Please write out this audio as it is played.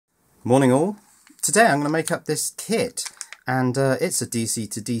Morning all. Today I'm going to make up this kit and it's a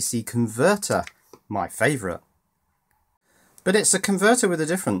DC to DC converter, my favourite. But it's a converter with a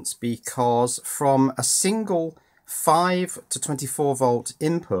difference because from a single 5 to 24 volt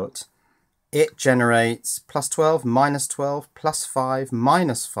input it generates plus 12, minus 12, plus 5,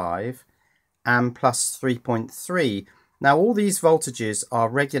 minus 5 and plus 3.3. Now all these voltages are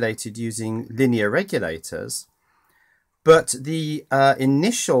regulated using linear regulators, but the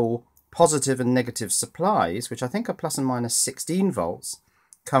initial positive and negative supplies, which I think are plus and minus 16 volts,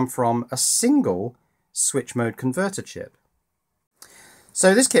 come from a single switch mode converter chip.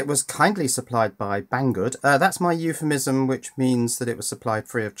 So this kit was kindly supplied by Banggood. That's my euphemism, which means that it was supplied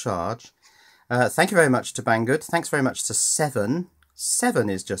free of charge. Thank you very much to Banggood. Thanks very much to Seven. Seven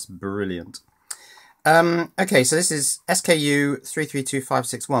is just brilliant. Okay, so this is SKU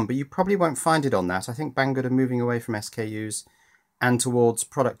 332561, but you probably won't find it on that. I think Banggood are moving away from SKUs and towards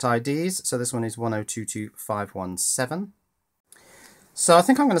product IDs. So this one is 1022517. So I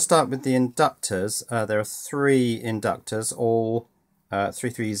think I'm going to start with the inductors. There are 3 inductors, all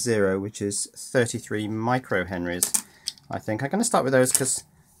 330, which is 33 microhenries. I think I'm going to start with those because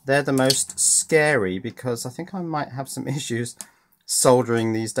they're the most scary, because I think I might have some issues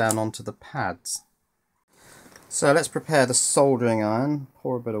soldering these down onto the pads. So let's prepare the soldering iron,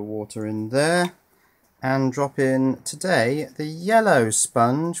 pour a bit of water in there, and drop in today the yellow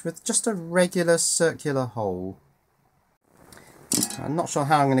sponge with just a regular circular hole. I'm not sure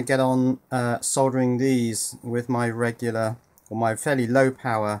how I'm going to get on soldering these with my regular, or my fairly low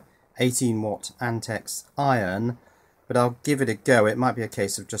power 18 watt Antex iron, but I'll give it a go. It might be a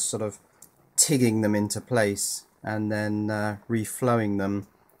case of just sort of tigging them into place and then reflowing them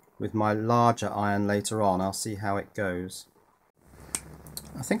with my larger iron later on. I'll see how it goes.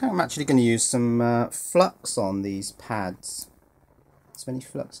 I think I'm actually going to use some flux on these pads. Is there any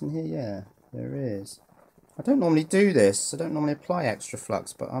flux in here? Yeah, there is. I don't normally do this. I don't normally apply extra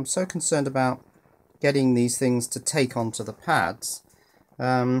flux, but I'm so concerned about getting these things to take onto the pads that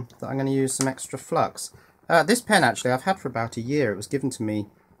I'm going to use some extra flux. This pen actually I've had for about a year. It was given to me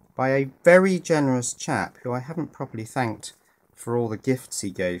by a very generous chap who I haven't properly thanked for all the gifts he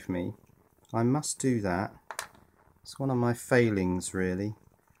gave me. I must do that. It's one of my failings, really.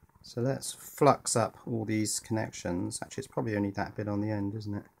 So let's flux up all these connections. Actually, it's probably only that bit on the end,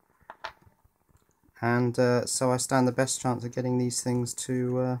 isn't it? And so I stand the best chance of getting these things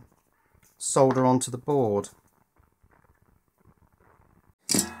to solder onto the board.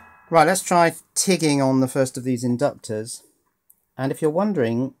 Right, let's try tigging on the first of these inductors. And if you're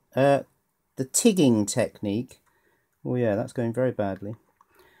wondering, the tigging technique, oh yeah, that's going very badly,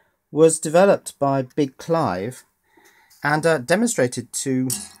 was developed by Big Clive and demonstrated to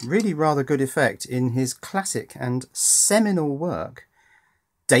really rather good effect in his classic and seminal work,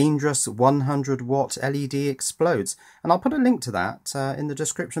 Dangerous 100 Watt LED Explodes. And I'll put a link to that in the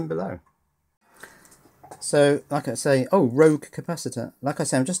description below. So, like I say, oh, rogue capacitor. Like I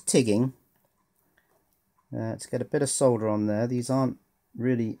say, I'm just tigging to get a bit of solder on there. These aren't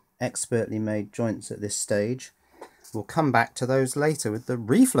really expertly made joints at this stage. We'll come back to those later with the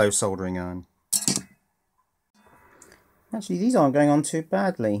reflow soldering iron. Actually, these aren't going on too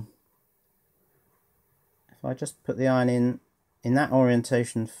badly. If I just put the iron in that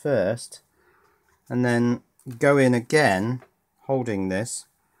orientation first, and then go in again, holding this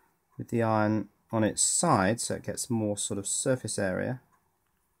with the iron on its side so it gets more sort of surface area,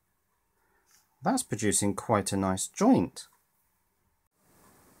 that's producing quite a nice joint.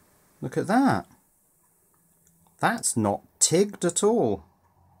 Look at that. That's not tigged at all.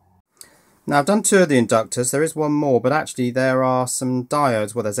 Now I've done 2 of the inductors. There is one more, but actually there are some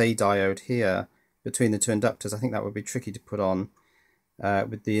diodes. Well, there's a diode here between the 2 inductors. I think that would be tricky to put on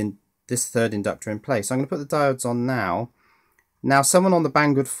with this 3rd inductor in place. So I'm going to put the diodes on now. Now someone on the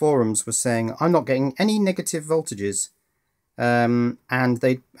Banggood forums was saying I'm not getting any negative voltages, and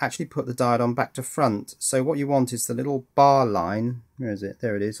they actually put the diode on back to front. So what you want is the little bar line. Where is it?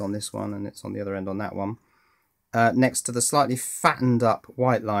 There it is on this one, and it's on the other end on that one. Next to the slightly fattened up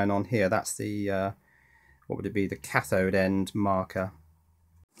white line on here. That's the, what would it be, the cathode end marker.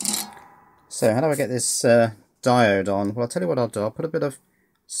 So how do I get this diode on? Well, I'll tell you what I'll do. I'll put a bit of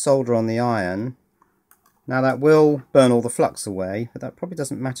solder on the iron. Now that will burn all the flux away, but that probably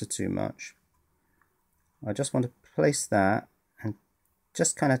doesn't matter too much. I just want to place that and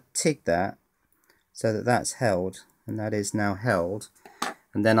just kind of tig that so that that's held, and that is now held.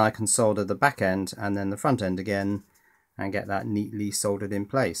 And then I can solder the back end and then the front end again and get that neatly soldered in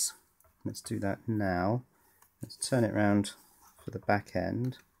place. Let's do that now. Let's turn it around for the back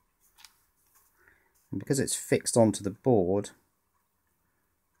end. And because it's fixed onto the board,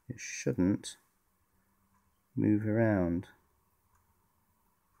 it shouldn't move around.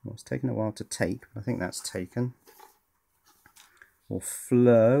 Well, it's taken a while to take, but I think that's taken. Or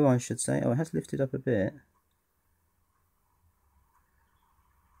flow, I should say. Oh, it has lifted up a bit.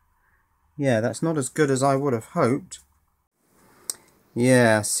 Yeah, that's not as good as I would have hoped.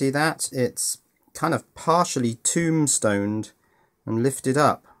 Yeah, see that? It's kind of partially tombstoned and lifted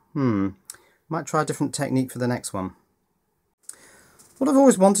up. Might try a different technique for the next one. What I've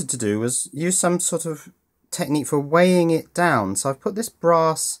always wanted to do was use some sort of technique for weighing it down. So I've put this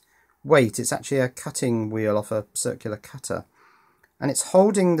brass weight, it's actually a cutting wheel off a circular cutter, and it's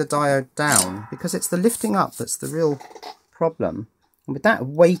holding the diode down because it's the lifting up that's the real problem. And with that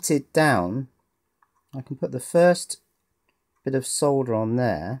weighted down, I can put the first bit of solder on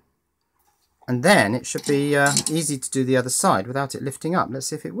there, and then it should be easy to do the other side without it lifting up. Let's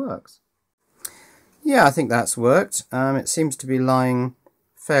see if it works. Yeah, I think that's worked. It seems to be lying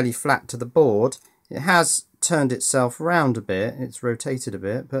fairly flat to the board. It has turned itself round a bit, it's rotated a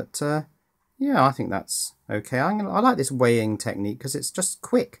bit, but yeah, I think that's okay. I like this weighing technique because it's just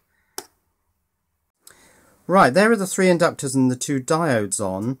quick. Right, there are the 3 inductors and the 2 diodes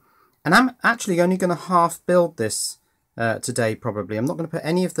on, and I'm actually only going to half build this today probably. I'm not going to put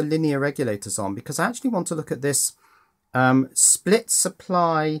any of the linear regulators on because I actually want to look at this split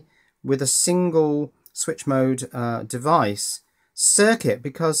supply with a single switch mode device circuit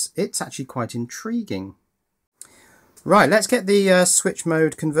because it's actually quite intriguing. Right, let's get the switch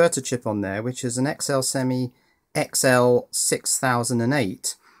mode converter chip on there, which is an XL-SEMI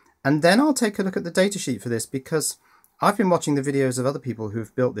XL6008. And then I'll take a look at the datasheet for this because I've been watching the videos of other people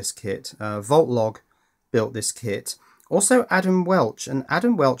who've built this kit. Voltlog built this kit. Also Adam Welch, and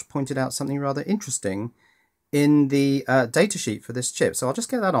Adam Welch pointed out something rather interesting in the datasheet for this chip. So I'll just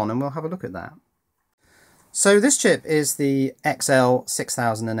get that on and we'll have a look at that. So this chip is the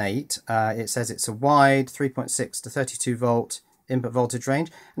XL6008. It says it's a wide 3.6 to 32 volt input voltage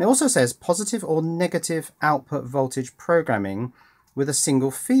range. And it also says positive or negative output voltage programming with a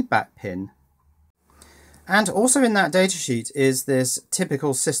single feedback pin. And also in that datasheet is this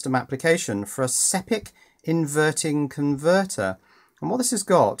typical system application for a SEPIC inverting converter. And what this has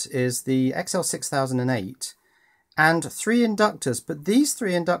got is the XL6008 and 3 inductors, but these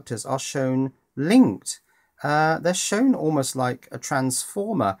 3 inductors are shown linked. They're shown almost like a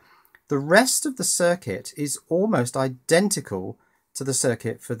transformer. The rest of the circuit is almost identical to the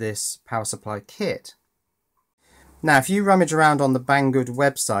circuit for this power supply kit. Now, if you rummage around on the Banggood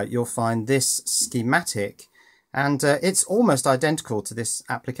website, you'll find this schematic, and it's almost identical to this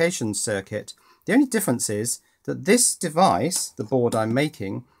application circuit. The only difference is that this device, the board I'm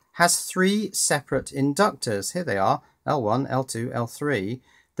making, has 3 separate inductors. Here they are, L1, L2, L3.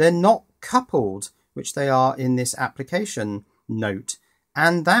 They're not coupled, which they are in this application note,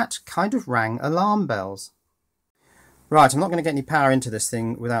 and that kind of rang alarm bells. Right, I'm not going to get any power into this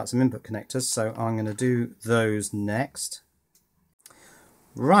thing without some input connectors, so I'm going to do those next.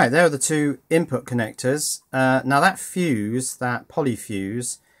 Right, there are the 2 input connectors. Now that fuse, that poly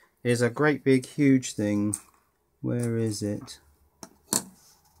fuse, is a great big huge thing. Where is it?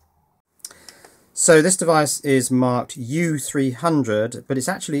 So this device is marked U300, but it's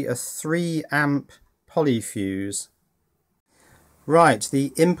actually a 3 amp poly fuse. Right,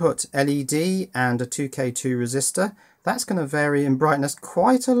 the input LED and a 2K2 resistor, that's going to vary in brightness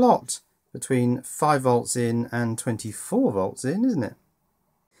quite a lot between 5 volts in and 24 volts in, isn't it?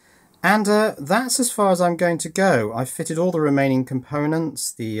 And that's as far as I'm going to go. I've fitted all the remaining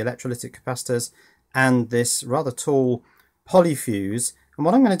components, the electrolytic capacitors and this rather tall poly fuse. And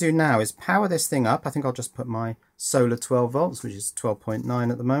what I'm going to do now is power this thing up. I think I'll just put my solar 12 volts, which is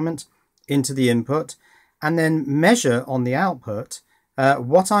 12.9 at the moment, into the input, and then measure on the output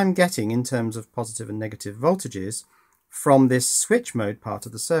what I'm getting in terms of positive and negative voltages from this switch mode part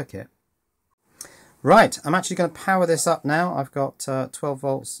of the circuit. Right, I'm actually going to power this up now. I've got 12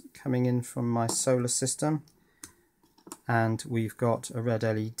 volts coming in from my solar system, and we've got a red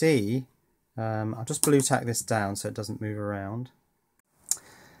LED. I'll just blue tack this down so it doesn't move around.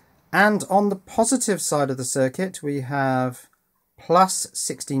 And on the positive side of the circuit, we have plus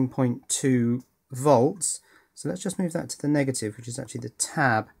 16.2 volts. So let's just move that to the negative, which is actually the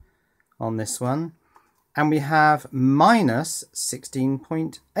tab on this one. And we have minus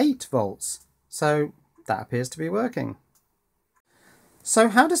 16.8 volts. So that appears to be working. So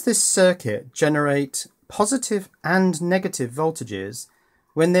how does this circuit generate positive and negative voltages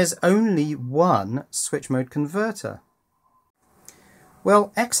when there's only one switch mode converter?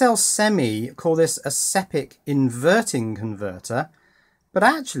 Well, XL-SEMI call this a SEPIC inverting converter, but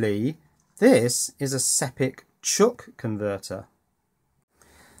actually this is a SEPIC Chook converter.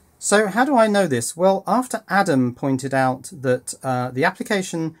 So how do I know this? Well, after Adam pointed out that the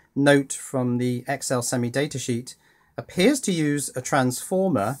application note from the Excel Semi datasheet appears to use a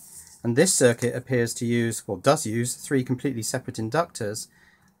transformer, and this circuit appears to use, well, does use 3 completely separate inductors,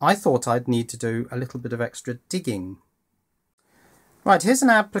 I thought I'd need to do a little bit of extra digging. Right, here's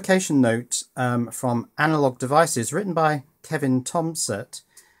an application note from Analog Devices written by Kevin Tomsett,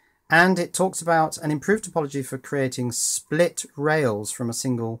 and it talks about an improved topology for creating split rails from a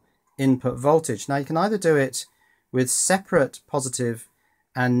single input voltage. Now you can either do it with separate positive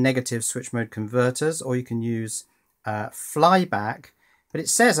and negative switch mode converters, or you can use flyback, but it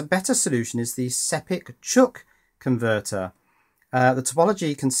says a better solution is the SEPIC Chook converter. The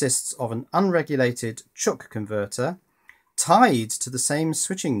topology consists of an unregulated Chook converter tied to the same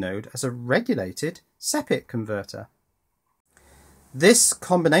switching node as a regulated SEPIC converter. This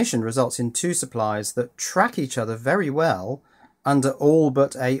combination results in 2 supplies that track each other very well under all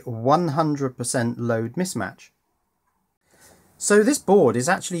but a 100% load mismatch. So this board is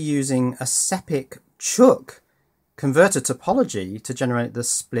actually using a SEPIC Chook converter topology to generate the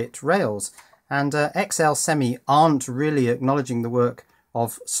split rails, and XL Semi aren't really acknowledging the work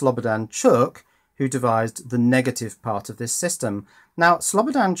of Slobodan Chook, who devised the negative part of this system. Now,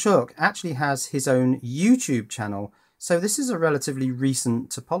 Slobodan Chook actually has his own YouTube channel, so this is a relatively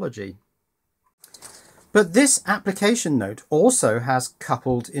recent topology. But this application note also has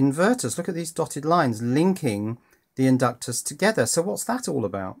coupled inverters. Look at these dotted lines linking the inductors together. So what's that all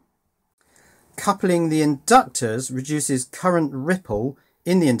about? Coupling the inductors reduces current ripple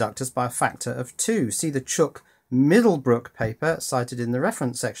in the inductors by a factor of 2. See the Chook Middlebrook paper cited in the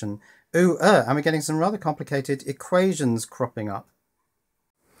reference section. And we're getting some rather complicated equations cropping up.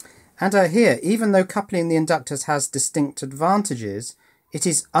 And here, even though coupling the inductors has distinct advantages, it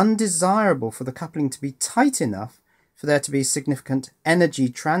is undesirable for the coupling to be tight enough for there to be significant energy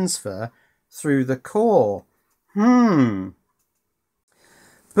transfer through the core.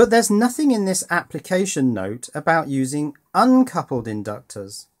 But there's nothing in this application note about using uncoupled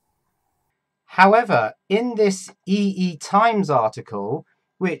inductors. However, in this EE Times article,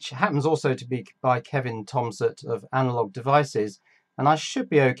 which happens also to be by Kevin Tomsett of Analog Devices, and I should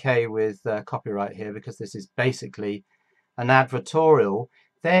be okay with copyright here because this is basically an advertorial,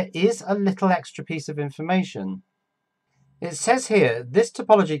 there is a little extra piece of information. It says here, this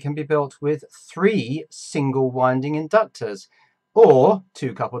topology can be built with 3 single winding inductors, or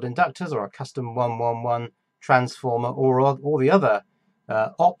 2 coupled inductors, or a custom 111 transformer, or all the other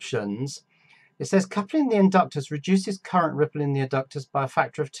options. It says coupling the inductors reduces current ripple in the inductors by a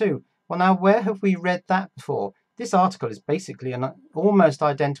factor of 2. Well, now, where have we read that before? This article is basically an almost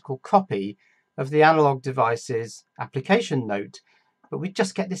identical copy of the Analog Devices application note, but we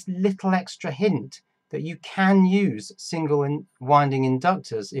just get this little extra hint that you can use single winding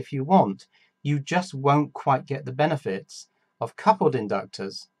inductors if you want. You just won't quite get the benefits of coupled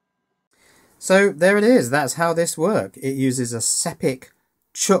inductors. So there it is. That's how this works. It uses a SEPIC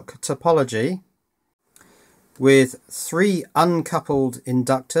Chook topology with 3 uncoupled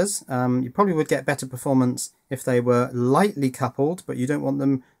inductors. You probably would get better performance if they were lightly coupled, but you don't want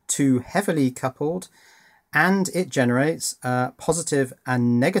them too heavily coupled. And it generates positive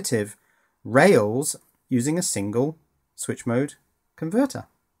and negative rails using a single switch mode converter.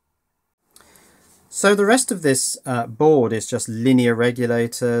 So the rest of this board is just linear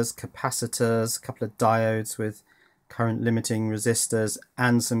regulators, capacitors, a couple of diodes with current limiting resistors,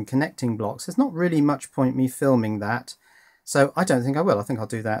 and some connecting blocks. There's not really much point me filming that, so I don't think I will. I think I'll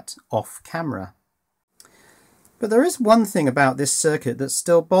do that off camera. But there is one thing about this circuit that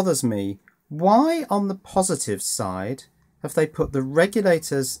still bothers me. Why on the positive side have they put the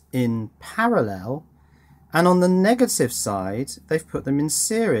regulators in parallel, and on the negative side they've put them in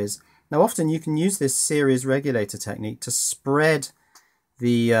series? Now often you can use this series regulator technique to spread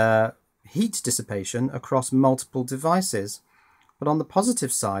the heat dissipation across multiple devices. But on the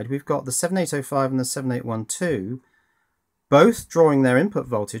positive side we've got the 7805 and the 7812 both drawing their input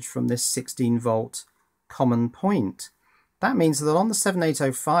voltage from this 16 volt common point. That means that on the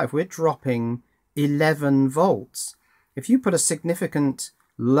 7805 we're dropping 11 volts. If you put a significant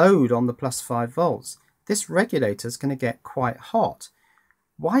load on the plus 5 volts, this regulator is going to get quite hot.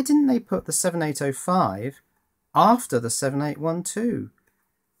 Why didn't they put the 7805 after the 7812?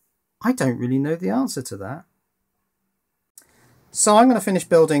 I don't really know the answer to that. So I'm going to finish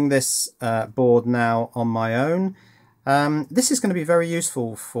building this board now on my own. This is going to be very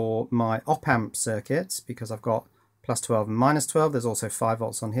useful for my op-amp circuits because I've got plus 12 and minus 12. There's also 5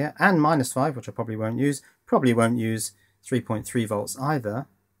 volts on here, and minus 5, which I probably won't use. Probably won't use 3.3 volts either.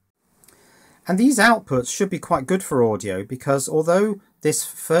 And these outputs should be quite good for audio because although this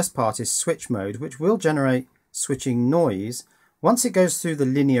first part is switch mode, which will generate switching noise. Once it goes through the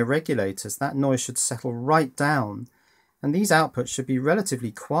linear regulators, that noise should settle right down, and these outputs should be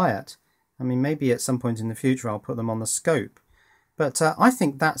relatively quiet. I mean, maybe at some point in the future I'll put them on the scope. But I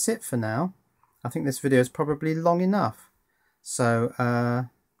think that's it for now. I think this video is probably long enough. So,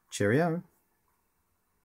 cheerio.